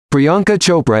Priyanka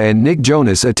Chopra and Nick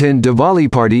Jonas attend Diwali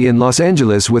party in Los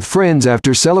Angeles with friends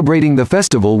after celebrating the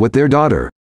festival with their daughter.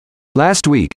 Last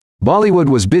week, Bollywood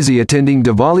was busy attending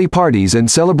Diwali parties and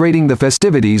celebrating the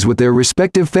festivities with their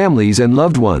respective families and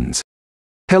loved ones.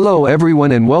 Hello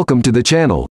everyone and welcome to the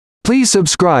channel. Please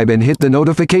subscribe and hit the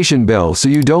notification bell so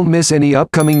you don't miss any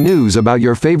upcoming news about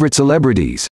your favorite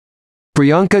celebrities.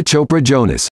 Priyanka Chopra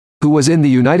Jonas, who was in the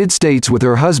United States with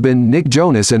her husband Nick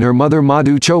Jonas and her mother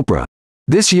Madhu Chopra,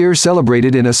 this year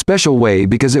celebrated in a special way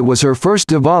because it was her first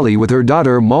Diwali with her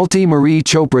daughter Malti Marie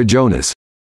Chopra Jonas.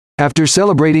 After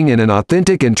celebrating in an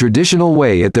authentic and traditional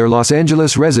way at their Los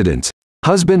Angeles residence,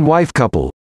 husband-wife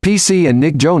couple, PC and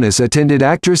Nick Jonas attended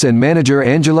actress and manager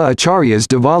Angela Acharya's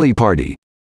Diwali party.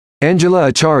 Angela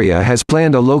Acharya has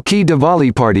planned a low-key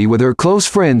Diwali party with her close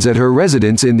friends at her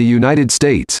residence in the United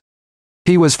States.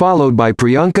 He was followed by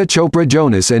Priyanka Chopra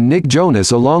Jonas and Nick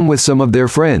Jonas along with some of their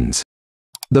friends.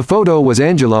 The photo was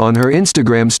Angela on her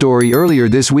Instagram story earlier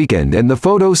this weekend, and the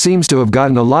photo seems to have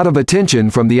gotten a lot of attention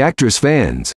from the actress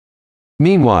fans.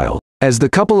 Meanwhile, as the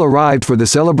couple arrived for the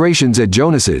celebrations at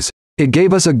Jonas's, it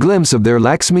gave us a glimpse of their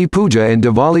Lakshmi Puja and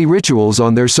Diwali rituals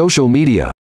on their social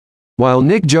media. While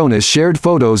Nick Jonas shared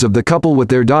photos of the couple with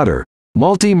their daughter,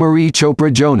 Malti Marie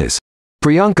Chopra Jonas,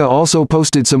 Priyanka also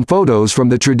posted some photos from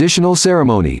the traditional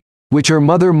ceremony, which her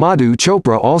mother Madhu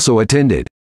Chopra also attended.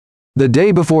 The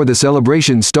day before the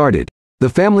celebration started, the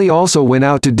family also went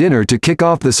out to dinner to kick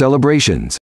off the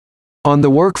celebrations. On the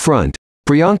work front,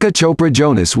 Priyanka Chopra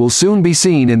Jonas will soon be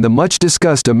seen in the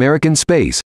much-discussed American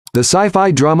Space, the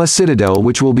sci-fi drama Citadel,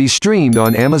 which will be streamed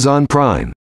on Amazon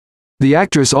Prime. The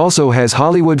actress also has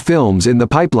Hollywood films in the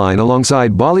pipeline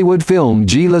alongside Bollywood film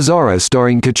G. Lazara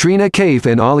starring Katrina Kaif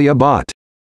and Alia Bhatt.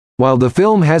 While the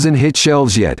film hasn't hit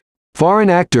shelves yet, foreign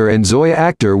actor and Zoya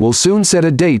actor will soon set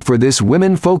a date for this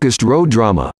women-focused road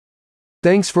drama.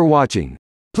 Thanks for watching.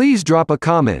 Please drop a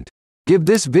comment, give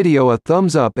this video a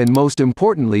thumbs up, and most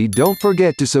importantly don't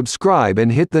forget to subscribe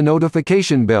and hit the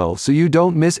notification bell so you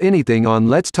don't miss anything on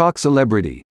Let's Talk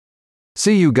Celebrity.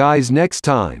 See you guys next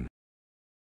time.